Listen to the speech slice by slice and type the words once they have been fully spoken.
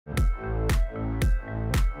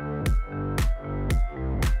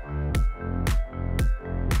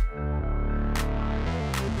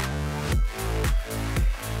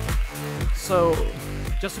So,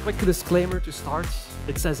 just a quick disclaimer to start.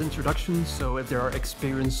 It says introduction, so if there are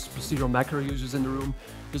experienced procedural macro users in the room,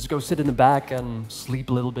 just go sit in the back and sleep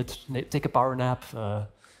a little bit, take a power nap.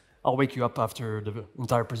 I'll wake you up after the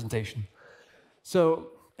entire presentation. So,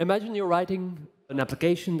 imagine you're writing an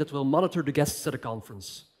application that will monitor the guests at a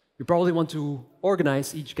conference. You probably want to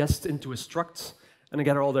organize each guest into a struct and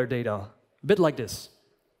gather all their data, a bit like this.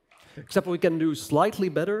 Except we can do slightly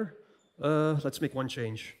better. Let's make one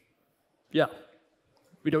change. Yeah,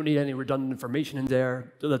 we don't need any redundant information in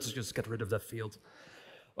there. Let's just get rid of that field.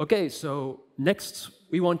 OK, so next,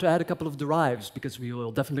 we want to add a couple of derives, because we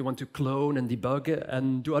will definitely want to clone and debug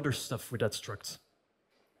and do other stuff with that struct.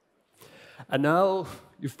 And now,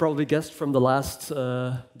 you've probably guessed from the last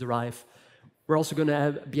derive, we're also going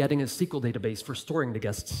to be adding a SQL database for storing the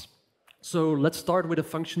guests. So let's start with a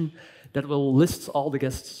function that will list all the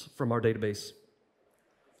guests from our database.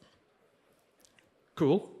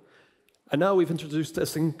 Cool. And now we've introduced an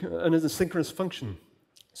asynchronous function.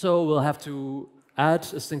 So we'll have to add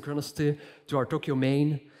asynchronicity to our Tokyo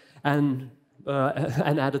main and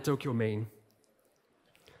add a Tokyo main.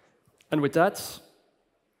 And with that,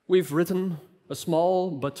 we've written a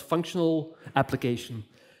small but functional application.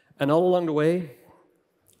 And all along the way,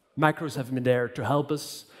 macros have been there to help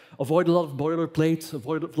us avoid a lot of boilerplate,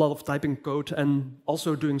 avoid a lot of typing code, and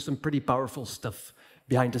also doing some pretty powerful stuff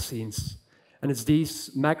behind the scenes. And it's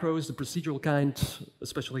these macros, the procedural kind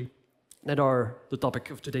especially, that are the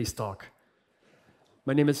topic of today's talk.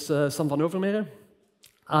 My name is Sam Van Overmeire.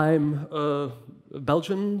 I'm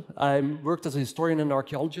Belgian. I worked as a historian and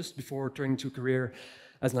archaeologist before turning to a career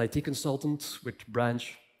as an IT consultant with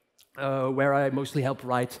Branch, where I mostly help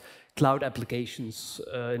write cloud applications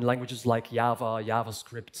in languages like Java,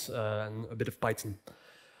 JavaScript, and a bit of Python.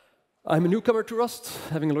 I'm a newcomer to Rust,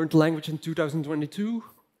 having learned the language in 2022.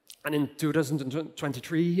 And in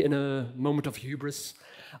 2023, in a moment of hubris,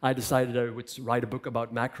 I decided I would write a book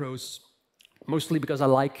about macros, mostly because I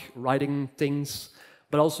like writing things,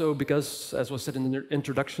 but also because, as was said in the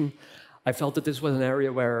introduction, I felt that this was an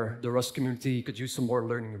area where the Rust community could use some more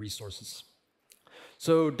learning resources.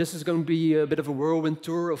 So this is going to be a bit of a whirlwind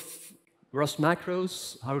tour of Rust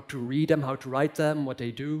macros, how to read them, how to write them, what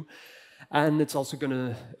they do. And it's also going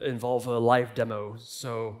to involve a live demo,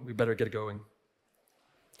 so we better get going.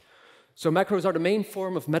 So macros are the main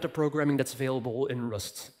form of metaprogramming that's available in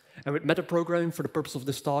Rust. And with metaprogramming, for the purpose of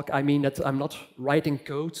this talk, I mean that I'm not writing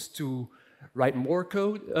code to write more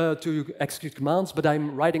code, to execute commands, but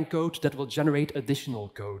I'm writing code that will generate additional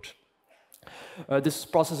code. This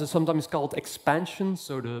process is sometimes called expansion,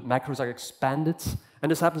 so the macros are expanded,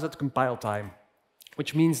 and this happens at compile time,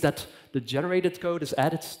 which means that the generated code is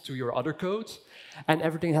added to your other code, and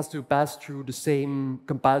everything has to pass through the same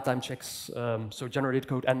compile time checks, so generated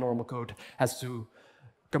code and normal code has to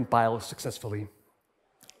compile successfully.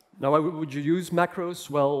 Now, why would you use macros?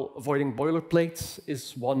 Well, avoiding boilerplate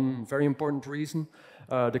is one very important reason.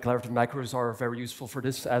 Declarative macros are very useful for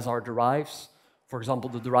this, as are derives. For example,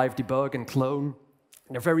 the derive debug and clone.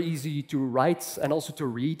 They're very easy to write and also to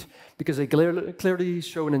read, because they clearly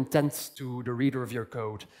show an intent to the reader of your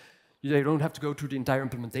code. They don't have to go through the entire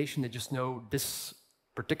implementation. They just know this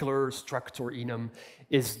particular struct or enum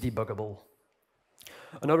is debuggable.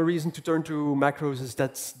 Another reason to turn to macros is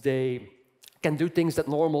that they can do things that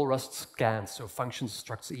normal Rust can't, so functions,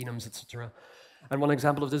 structs, enums, etc. And one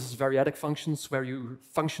example of this is variadic functions, where your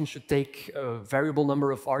function should take a variable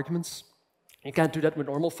number of arguments. You can't do that with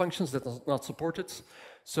normal functions that are not supported.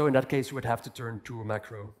 So in that case, you would have to turn to a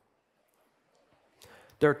macro.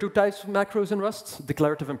 There are two types of macros in Rust,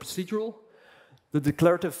 declarative and procedural. The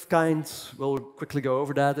declarative kind, we'll quickly go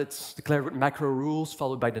over that. It's declared with macro rules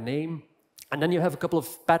followed by the name. And then you have a couple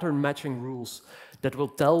of pattern matching rules that will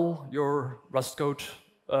tell your Rust code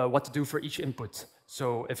what to do for each input.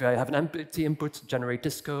 So if I have an empty input, generate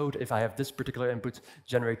this code. If I have this particular input,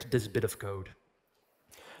 generate this bit of code.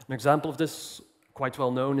 An example of this, quite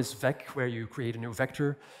well known, is vec, where you create a new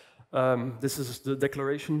vector. This is the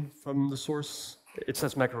declaration from the source. It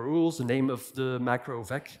says macro rules, the name of the macro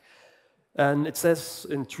vec. And it says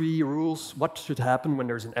in 3 rules what should happen when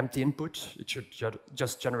there's an empty input. It should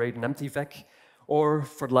just generate an empty vec. Or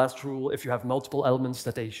for the last rule, if you have multiple elements,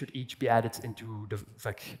 that they should each be added into the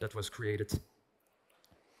vec that was created.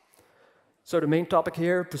 So the main topic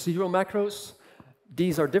here, procedural macros.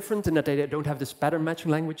 These are different in that they don't have this pattern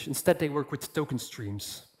matching language. Instead, they work with token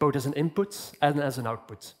streams, both as an input and as an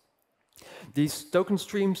output. These token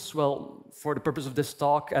streams, well, for the purpose of this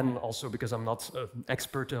talk, and also because I'm not an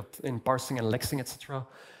expert in parsing and lexing, etc.,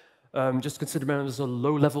 just consider them as a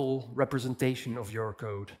low-level representation of your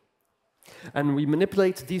code. And we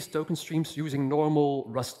manipulate these token streams using normal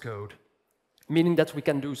Rust code. meaning that we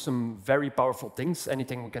can do some very powerful things,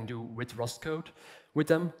 anything we can do with Rust code with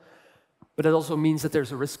them. But it also means that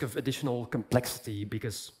there's a risk of additional complexity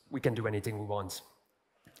because we can do anything we want.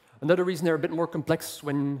 Another reason they're a bit more complex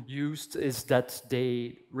when used is that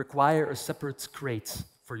they require a separate crate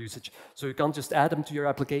for usage. So you can't just add them to your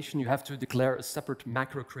application, you have to declare a separate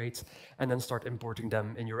macro crate and then start importing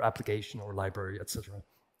them in your application or library, etc.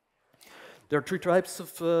 There are three types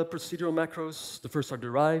of procedural macros. The first are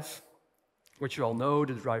derive, which you all know,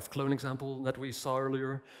 the derive clone example that we saw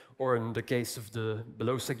earlier, or in the case of the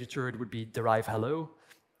below signature, it would be derive hello.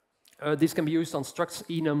 These can be used on structs,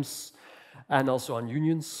 enums, and also on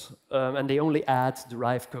unions, and they only add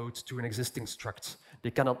derive code to an existing struct.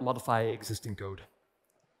 They cannot modify existing code.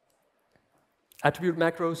 Attribute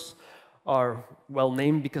macros are well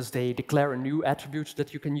named because they declare a new attribute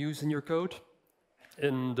that you can use in your code.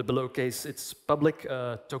 In the below case, it's public.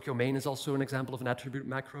 Tokyo main is also an example of an attribute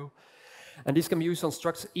macro. And these can be used on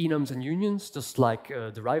structs, enums, and unions, just like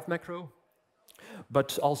derive macro,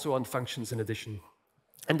 but also on functions in addition.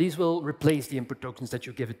 And these will replace the input tokens that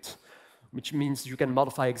you give it, which means you can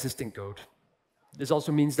modify existing code. This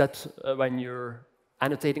also means that when you're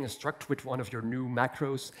annotating a struct with one of your new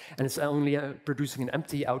macros, and it's only producing an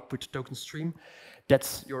empty output token stream,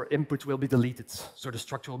 that your input will be deleted. So the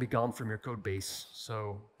struct will be gone from your code base.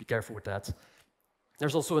 So be careful with that.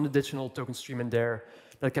 There's also an additional token stream in there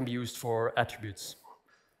that can be used for attributes,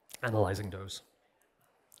 analyzing those.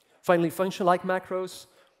 Finally, function-like macros.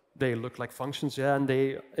 They look like functions, yeah, and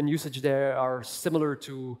they, in usage there, are similar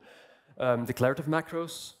to declarative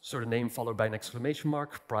macros, so the name followed by an exclamation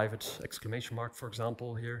mark, private exclamation mark, for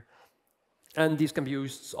example, here. And these can be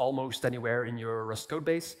used almost anywhere in your Rust code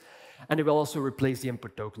base, and they will also replace the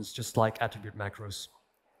input tokens, just like attribute macros.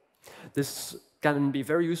 This can be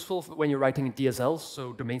very useful when you're writing DSLs,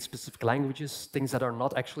 so domain-specific languages, things that are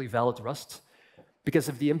not actually valid Rust, because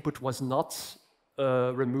if the input was not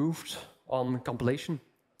removed on compilation,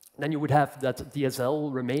 then you would have that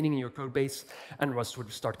DSL remaining in your code base, and Rust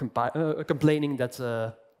would start complaining that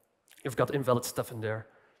you've got invalid stuff in there.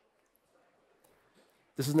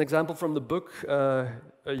 This is an example from the book, a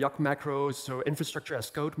YAC macro, so infrastructure as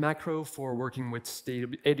code macro for working with the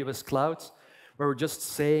AWS cloud, where we're just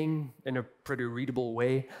saying in a pretty readable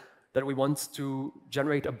way that we want to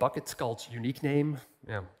generate a bucket called unique name,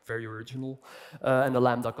 yeah, very original, and a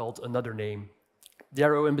lambda called another name. The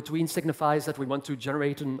arrow in between signifies that we want to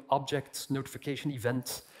generate an object notification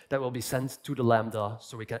event that will be sent to the lambda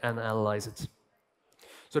so we can analyze it.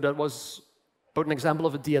 So that was both an example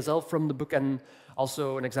of a DSL from the book and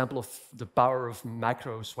also an example of the power of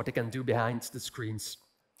macros, what they can do behind the screens.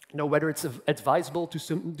 You know, whether it's advisable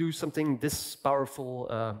to do something this powerful,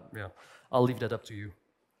 yeah, I'll leave that up to you.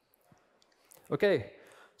 Okay,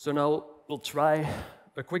 so now we'll try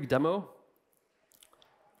a quick demo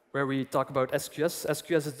where we talk about SQS.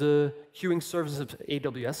 SQS is the queuing service of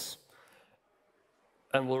AWS,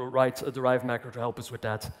 and we'll write a derive macro to help us with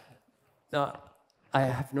that. Now, I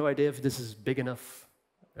have no idea if this is big enough.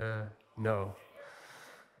 No.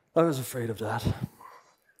 I was afraid of that.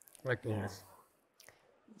 Right there.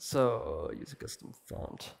 So, use a custom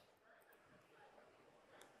font.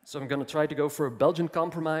 So I'm going to try to go for a Belgian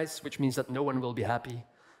compromise, which means that no one will be happy.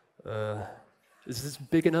 Is this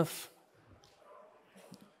big enough?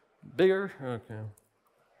 Bigger? Okay.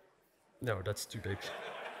 No, that's too big.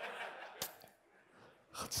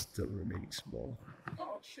 It's still remaining small.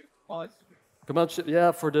 Oh, shit. Come on,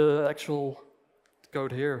 yeah, for the actual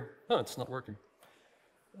code here. Oh, it's not working.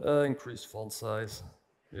 Increase font size.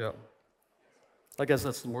 Yeah. I guess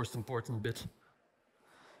that's the most important bit.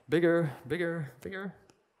 Bigger, bigger, bigger.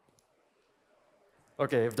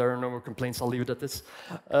 Okay, if there are no more complaints, I'll leave it at this.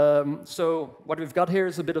 So what we've got here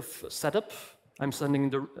is a bit of setup. I'm setting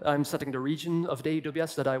the region of the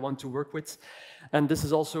AWS that I want to work with. And this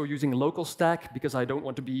is also using local stack because I don't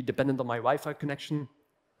want to be dependent on my Wi-Fi connection.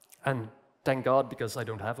 And thank God, because I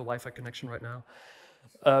don't have a Wi-Fi connection right now.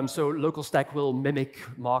 So local stack will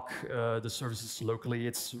mock the services locally.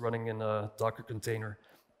 It's running in a Docker container.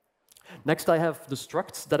 Next, I have the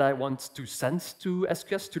struct that I want to send to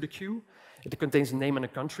SQS, to the queue. It contains a name and a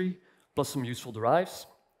country, plus some useful derives.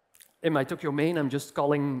 In my Tokyo main, I'm just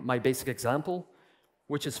calling my basic example,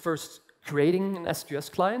 which is first creating an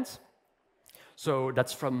SQS client. So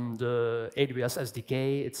that's from the AWS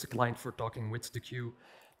SDK. It's a client for talking with the queue.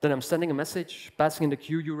 Then I'm sending a message, passing in the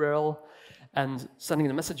queue URL, and sending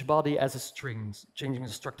the message body as a string, changing the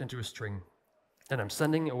struct into a string. Then I'm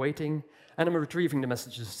sending, awaiting, and I'm retrieving the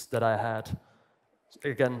messages that I had.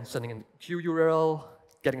 Again, sending in the queue URL,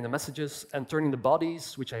 getting the messages, and turning the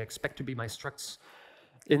bodies, which I expect to be my structs,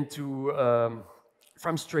 into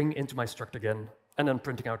from string into my struct again, and then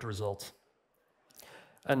printing out the result.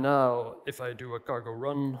 And now, if I do a cargo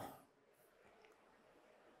run,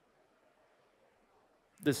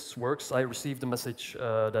 this works. I received the message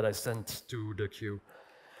that I sent to the queue.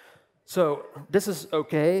 So this is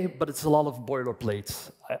OK, but it's a lot of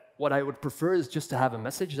boilerplate. What I would prefer is just to have a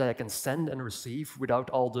message that I can send and receive without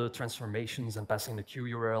all the transformations and passing the queue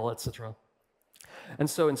URL, etc. And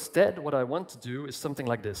so instead, what I want to do is something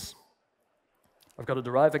like this. I've got a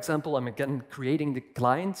derive example. I'm again creating the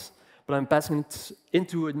client, but I'm passing it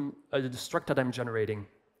into a struct that I'm generating.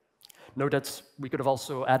 Note that we could have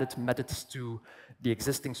also added methods to the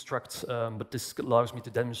existing struct, but this allows me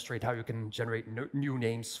to demonstrate how you can generate new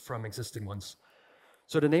names from existing ones.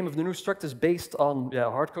 So the name of the new struct is based on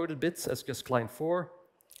hard-coded bits, SQS client 4,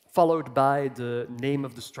 followed by the name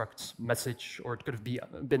of the struct, message, or it could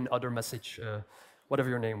have been other message, whatever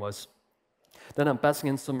your name was. Then I'm passing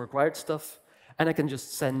in some required stuff, and I can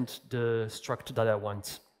just send the struct that I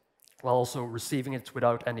want, while also receiving it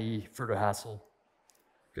without any further hassle.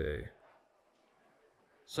 Okay.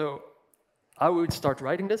 So how would we start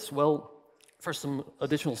writing this? Well, for some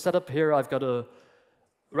additional setup here, I've got a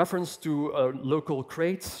reference to a local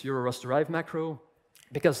crate, EuroRust derive macro,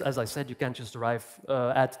 because as I said, you can't just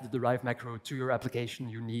add the derive macro to your application.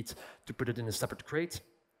 You need to put it in a separate crate.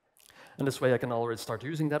 And this way I can already start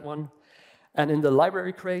using that one. And in the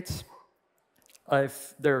library crate,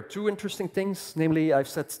 there are two interesting things. Namely, I've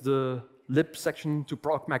set the lib section to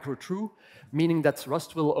proc macro true, meaning that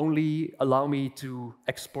Rust will only allow me to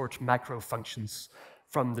export macro functions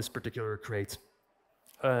from this particular crate,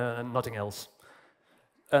 and nothing else.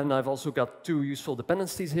 And I've also got two useful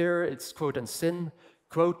dependencies here. It's quote and syn.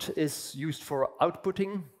 Quote is used for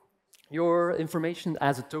outputting your information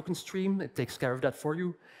as a token stream. It takes care of that for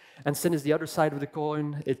you. And syn is the other side of the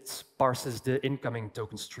coin. It parses the incoming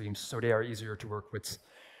token streams, so they are easier to work with.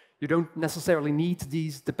 You don't necessarily need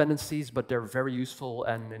these dependencies, but they're very useful,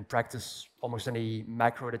 and in practice, almost any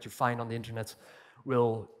macro that you find on the internet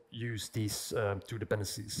will use these two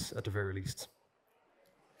dependencies at the very least.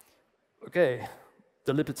 OK,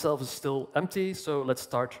 the lib itself is still empty, so let's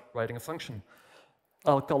start writing a function.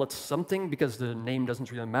 I'll call it something, because the name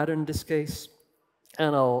doesn't really matter in this case.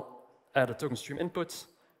 And I'll add a token stream input,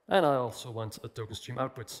 and I also want a token stream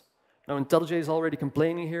output. Now, IntelliJ is already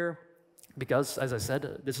complaining here, because, as I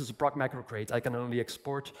said, this is a proc macro crate. I can only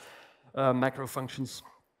export macro functions.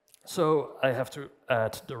 So I have to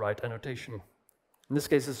add the right annotation. In this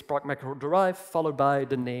case, it's proc macro derive, followed by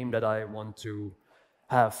the name that I want to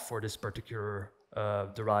have for this particular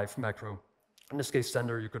derive macro. In this case,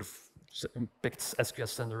 sender, you could have picked SQS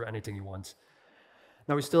sender, anything you want.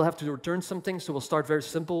 Now we still have to return something, so we'll start very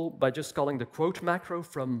simple by just calling the quote macro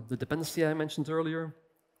from the dependency I mentioned earlier.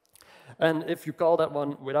 And if you call that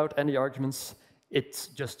one without any arguments, it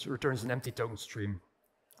just returns an empty token stream.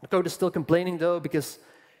 The code is still complaining, though, because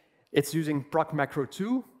it's using proc macro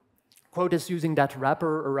 2. Quote is using that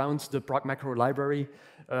wrapper around the proc macro library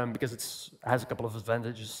because it has a couple of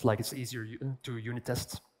advantages, like it's easier to unit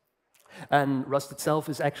test. And Rust itself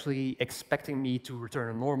is actually expecting me to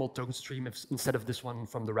return a normal token stream instead of this one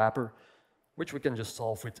from the wrapper, which we can just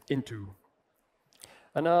solve with into.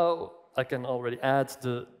 And now I can already add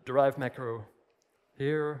the derive macro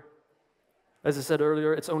here. As I said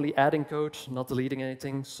earlier, it's only adding code, not deleting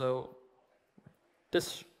anything, so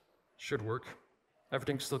this should work.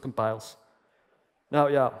 Everything still compiles. Now,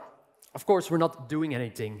 yeah, of course, we're not doing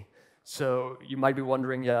anything. So you might be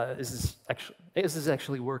wondering, is this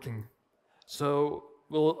actually working? So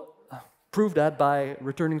we'll prove that by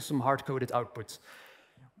returning some hard-coded outputs.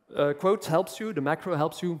 Quote helps you, the macro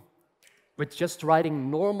helps you with just writing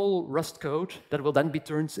normal Rust code that will then be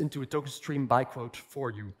turned into a token stream by quote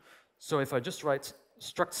for you. So if I just write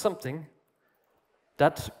struct something,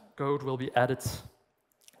 that code will be added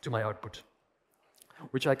to my output,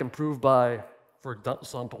 which I can prove by, for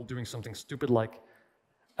example, doing something stupid like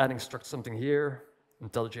adding struct something here.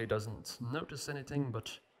 IntelliJ doesn't notice anything,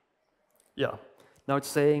 but yeah. Now it's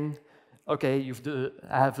saying, OK, you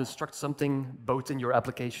have a struct something both in your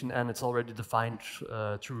application and it's already defined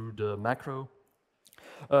through the macro.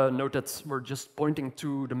 Note that we're just pointing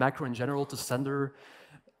to the macro in general to sender.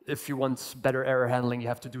 If you want better error handling, you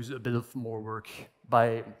have to do a bit of more work.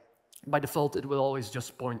 By default, it will always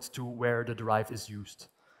just point to where the derive is used.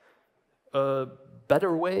 A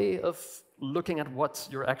better way of looking at what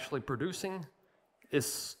you're actually producing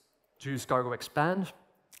is to use cargo expand.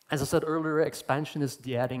 As I said earlier, expansion is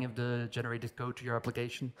the adding of the generated code to your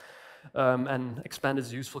application. And expand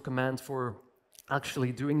is a useful command for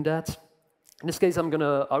actually doing that. In this case, I'm going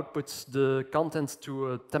to output the content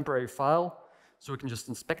to a temporary file, so we can just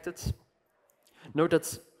inspect it. Note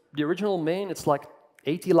that the original main, it's like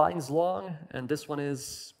 80 lines long, and this one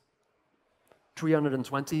is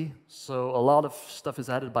 320, so a lot of stuff is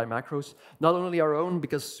added by macros. Not only our own,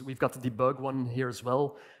 because we've got the debug one here as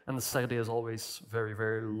well, and the setting is always very,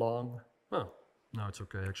 very long. Oh, no, it's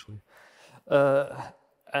okay, actually.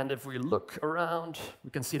 And if we look around, we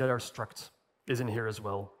can see that our struct is in here as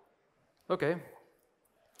well. Okay.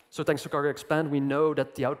 So thanks to cargo expand, we know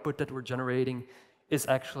that the output that we're generating is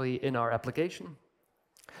actually in our application.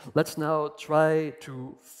 Let's now try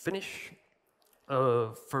to finish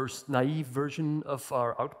a first naive version of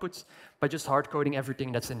our outputs by just hard-coding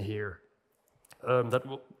everything that's in here. That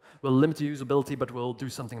will limit the usability, but we'll do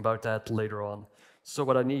something about that later on. So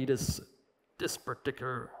what I need is this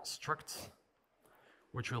particular struct,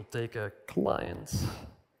 which will take a client.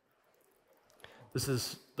 This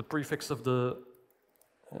is the prefix of the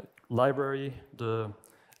library, the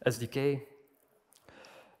SDK,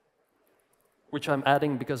 which I'm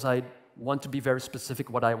adding because I want to be very specific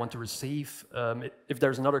what I want to receive. If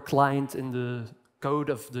there's another client in the code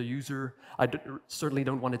of the user, I certainly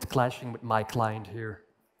don't want it clashing with my client here.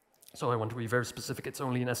 So I want to be very specific. It's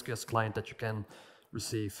only an SQS client that you can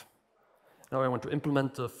receive. Now I want to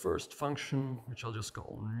implement the first function, which I'll just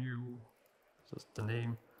call new, that's the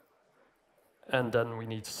name. And then we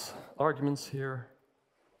need arguments here.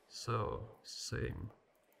 So same.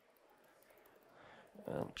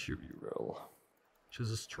 And QURL, which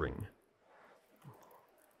is a string.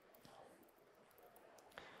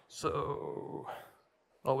 So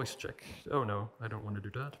always check. Oh no, I don't want to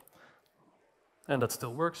do that. And that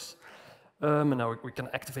still works. And now we can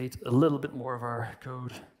activate a little bit more of our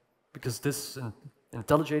code, because this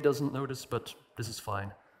IntelliJ doesn't notice, but this is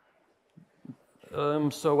fine.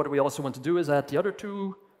 So what we also want to do is add the other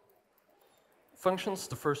two functions.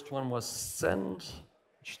 The first one was send,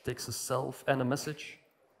 which takes a self and a message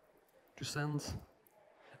to send,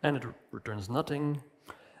 and it returns nothing.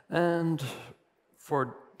 And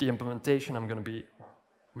for the implementation, I'm going to be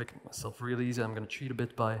making myself really easy. I'm going to cheat a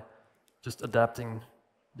bit by just adapting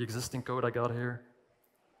the existing code I got here,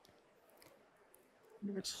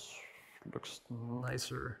 which looks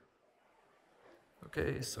nicer.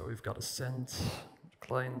 Okay, so we've got a send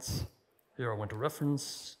client. Here I want to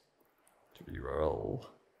reference to the URL.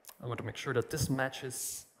 I want to make sure that this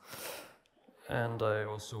matches. And I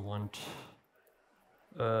also want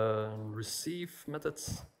receive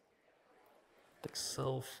methods, take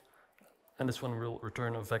self, and this one will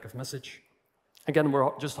return a vecf message. Again,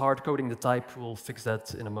 we're just hard coding the type. We'll fix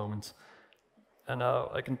that in a moment. And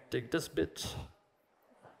now I can take this bit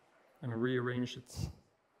and rearrange it.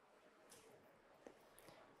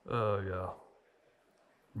 Yeah,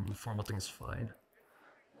 the formatting is fine.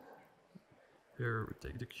 Here we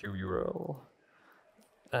take the QURL,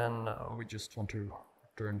 and now we just want to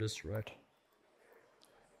return this, right?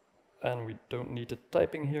 And we don't need the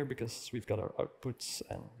typing here because we've got our outputs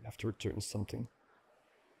and we have to return something.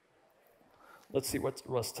 Let's see what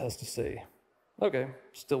Rust has to say. Okay,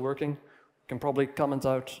 still working. We can probably comment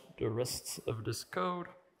out the rest of this code.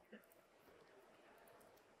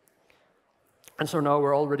 And so now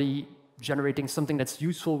we're already generating something that's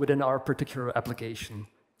useful within our particular application,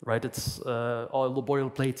 right? It's all the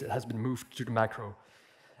boilerplate has been moved to the macro,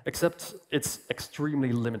 except it's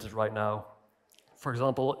extremely limited right now. For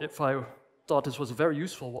example, if I thought this was a very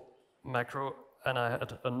useful macro and I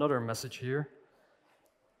had another message here,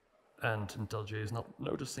 and IntelliJ is not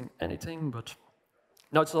noticing anything, but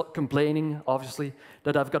now it's not complaining, obviously,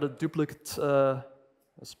 that I've got a duplicate,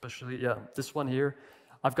 especially, yeah, this one here.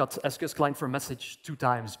 I've got SQS client for a message 2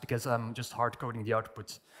 times because I'm just hard coding the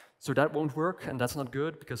output. So that won't work, and that's not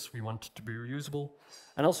good because we want it to be reusable.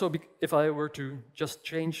 And also, if I were to just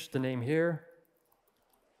change the name here,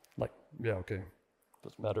 like, yeah, okay,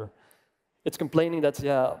 doesn't matter. It's complaining that,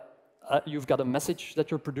 yeah, you've got a message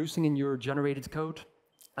that you're producing in your generated code,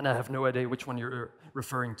 and I have no idea which one you're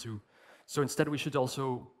referring to. So instead, we should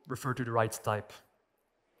also refer to the right type.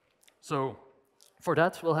 So for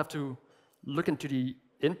that, we'll have to look into the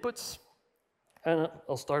inputs, and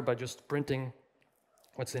I'll start by just printing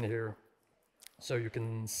what's in here so you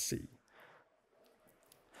can see.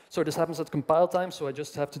 So this happens at compile time, so I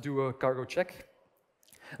just have to do a cargo check.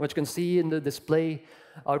 What you can see in the display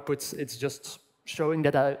outputs, it's just showing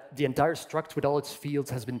that the entire struct with all its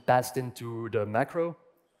fields has been passed into the macro.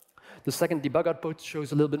 The second debug output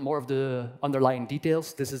shows a little bit more of the underlying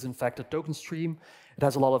details. This is in fact a token stream. It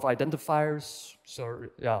has a lot of identifiers, so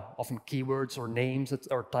yeah, often keywords or names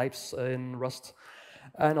or types in Rust.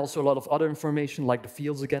 And also a lot of other information like the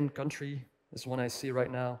fields again, country is one I see right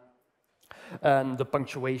now. And the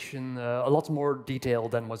punctuation, a lot more detail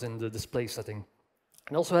than was in the display setting.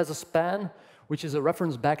 It also has a span, which is a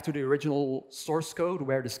reference back to the original source code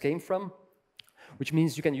where this came from, which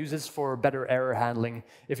means you can use this for better error handling.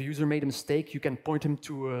 If a user made a mistake, you can point him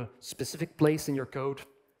to a specific place in your code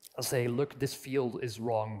and say, look, this field is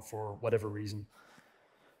wrong for whatever reason.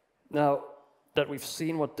 Now that we've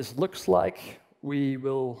seen what this looks like, we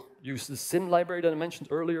will use the sim library that I mentioned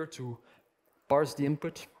earlier to parse the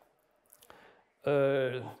input.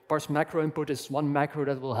 Parse macro input is one macro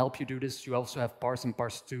that will help you do this. You also have parse and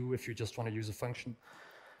parse2 if you just want to use a function.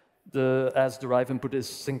 The as derive input is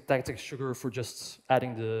syntactic sugar for just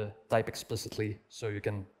adding the type explicitly, so you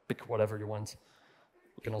can pick whatever you want.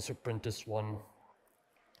 You can also print this one.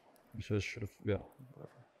 So should have, yeah,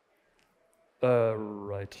 whatever.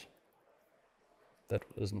 Right. That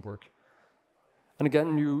doesn't work. And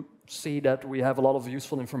again, you see that we have a lot of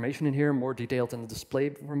useful information in here, more detailed than the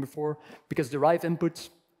display from before, because derive input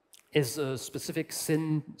is a specific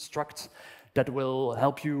syn struct that will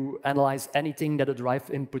help you analyze anything that a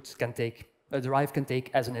derive input can take. A derive can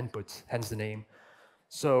take as an input, hence the name.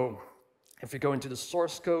 So if we go into the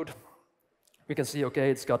source code, we can see,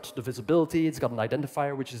 okay, it's got the visibility, it's got an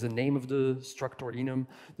identifier, which is the name of the struct or enum,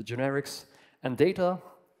 the generics, and data,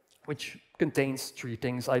 which contains three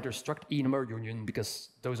things, either struct, enum, or union, because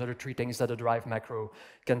those are the three things that a derive macro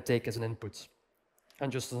can take as an input.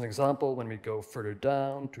 And just as an example, when we go further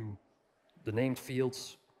down to the named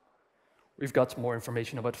fields, we've got more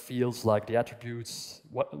information about fields like the attributes,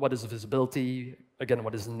 what is the visibility, again,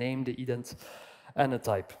 what is the name, the ident, and a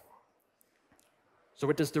type. So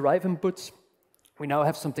with this derive input, we now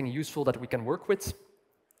have something useful that we can work with.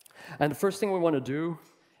 And the first thing we want to do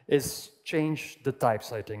is change the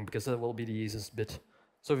types, I think, because that will be the easiest bit.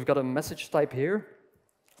 So we've got a message type here,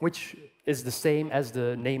 which is the same as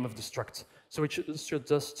the name of the struct. So we should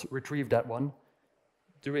just retrieve that one,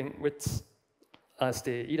 doing with as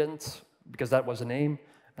the ident, because that was a name,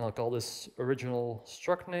 and I'll call this original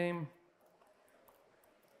struct name.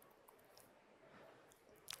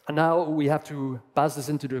 And now we have to pass this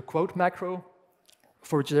into the quote macro,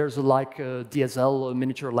 for which there's a DSL, a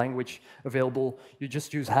miniature language available. You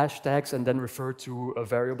just use hashtags and then refer to a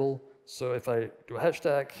variable. So if I do a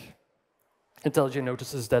hashtag, IntelliJ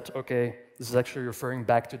notices that, okay, this is actually referring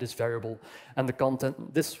back to this variable, and the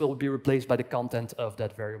content, this will be replaced by the content of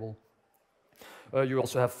that variable. You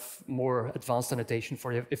also have more advanced annotation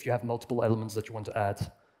for if you have multiple elements that you want to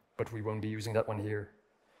add, but we won't be using that one here.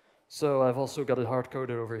 So I've also got it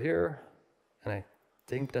hard-coded over here, and I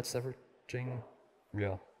think that's everything.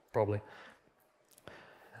 Yeah, probably.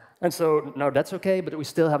 And so now that's okay, but we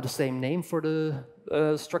still have the same name for the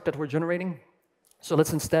struct that we're generating. So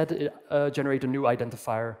let's instead generate a new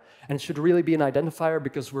identifier. And it should really be an identifier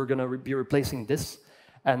because we're going to be replacing this,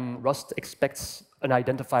 and Rust expects an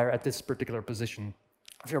identifier at this particular position.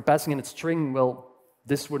 If you're passing in a string, well,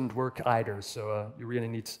 this wouldn't work either, so you really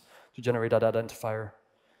need to generate that identifier.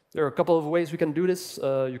 There are a couple of ways we can do this.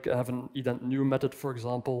 You can have an ident new method, for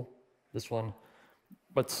example, this one.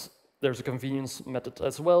 But there's a convenience method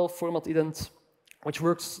as well, format ident, which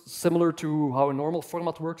works similar to how a normal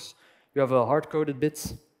format works. You have a hard-coded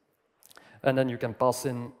bit, and then you can pass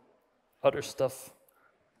in other stuff,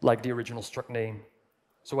 like the original struct name.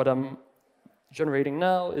 So what I'm generating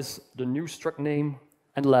now is the new struct name,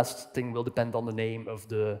 and the last thing will depend on the name of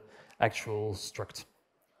the actual struct.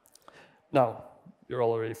 Now, you're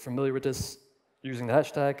already familiar with this. Using the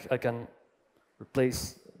hashtag, I can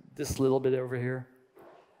replace this little bit over here.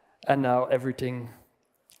 And now everything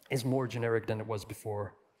is more generic than it was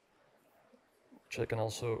before, which I can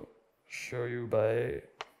also show you by,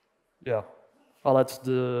 yeah, I'll add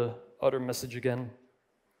the other message again.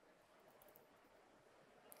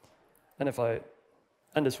 And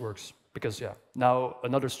and this works, because yeah, now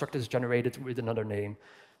another struct is generated with another name.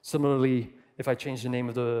 Similarly, if I change the name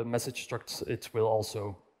of the message struct, it will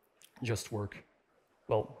also just work.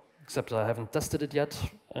 Well, except I haven't tested it yet.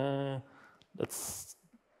 Let's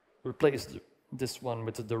replace this one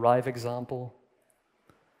with the derive example.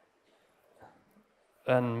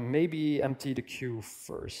 And maybe empty the queue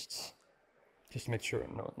first. Just to make sure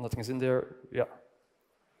nothing is in there. Yeah.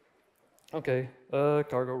 Okay,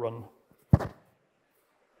 cargo run.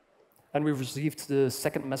 And we've received the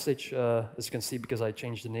second message, as you can see, because I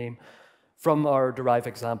changed the name, from our derive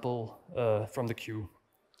example from the queue.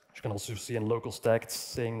 You can also see in local stack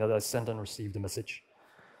saying that I sent and received the message.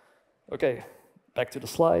 Okay, back to the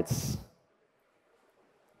slides.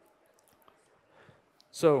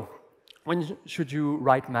 So, when should you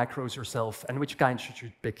write macros yourself, and which kind should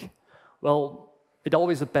you pick? Well, it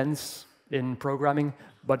always depends in programming,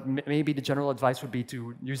 but maybe the general advice would be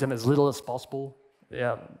to use them as little as possible.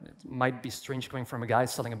 Yeah, it might be strange coming from a guy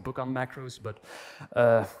selling a book on macros, but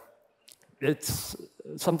it's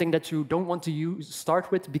something that you don't want to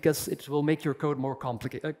start with because it will make your code more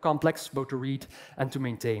complex, both to read and to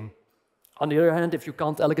maintain. On the other hand, if you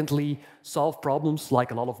can't elegantly solve problems like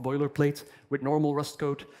a lot of boilerplate with normal Rust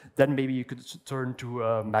code, then maybe you could turn to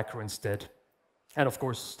a macro instead. And of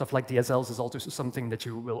course, stuff like DSLs is also something that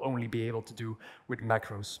you will only be able to do with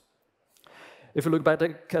macros. If we look back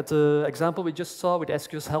at the example we just saw with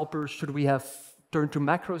SQS helper, should we have turned to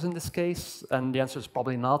macros in this case? And the answer is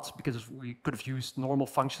probably not, because we could have used normal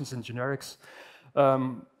functions and generics.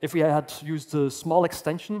 If we had used a small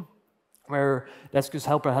extension, where the SQS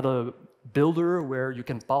helper had a builder where you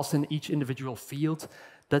can pass in each individual field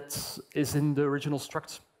that is in the original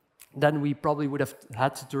struct, then we probably would have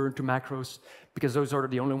had to turn to macros, because those are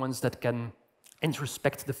the only ones that can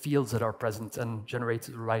introspect the fields that are present and generate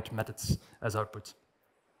the right methods as output.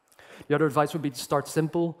 The other advice would be to start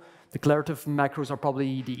simple. Declarative macros are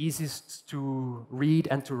probably the easiest to read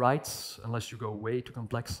and to write, unless you go way too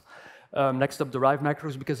complex. Next up, derive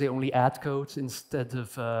macros, because they only add code instead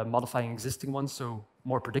of modifying existing ones, so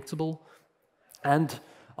more predictable. And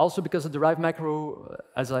also because the derive macro,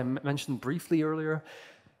 as I mentioned briefly earlier,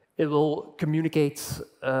 it will communicate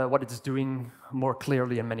what it is doing more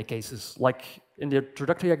clearly in many cases. Like in the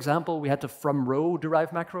introductory example, we had the from row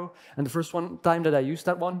derive macro, and the first time that I used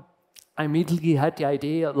that one, I immediately had the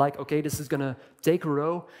idea like, okay, this is going to take a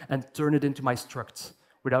row and turn it into my struct,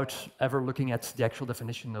 without ever looking at the actual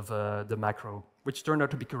definition of the macro, which turned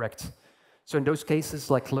out to be correct. So in those cases,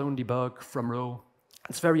 like clone, debug, from row,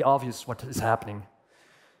 it's very obvious what is happening.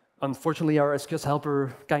 Unfortunately, our SQS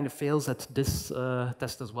helper kind of fails at this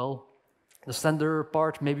test as well. The sender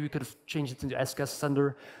part, maybe we could have changed it into SQS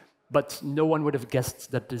sender, but no one would have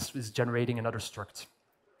guessed that this is generating another struct.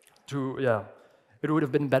 It would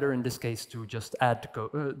have been better in this case to just add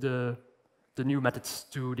the new methods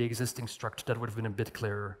to the existing struct. That would have been a bit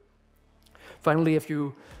clearer. Finally, if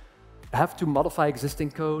you have to modify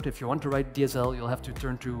existing code, if you want to write DSL, you'll have to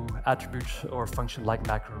turn to attribute or function like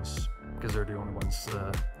macros, because they're the only ones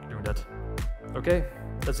doing that. Okay,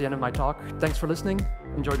 that's the end of my talk. Thanks for listening.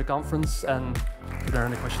 Enjoy the conference, and if there are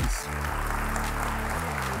any questions.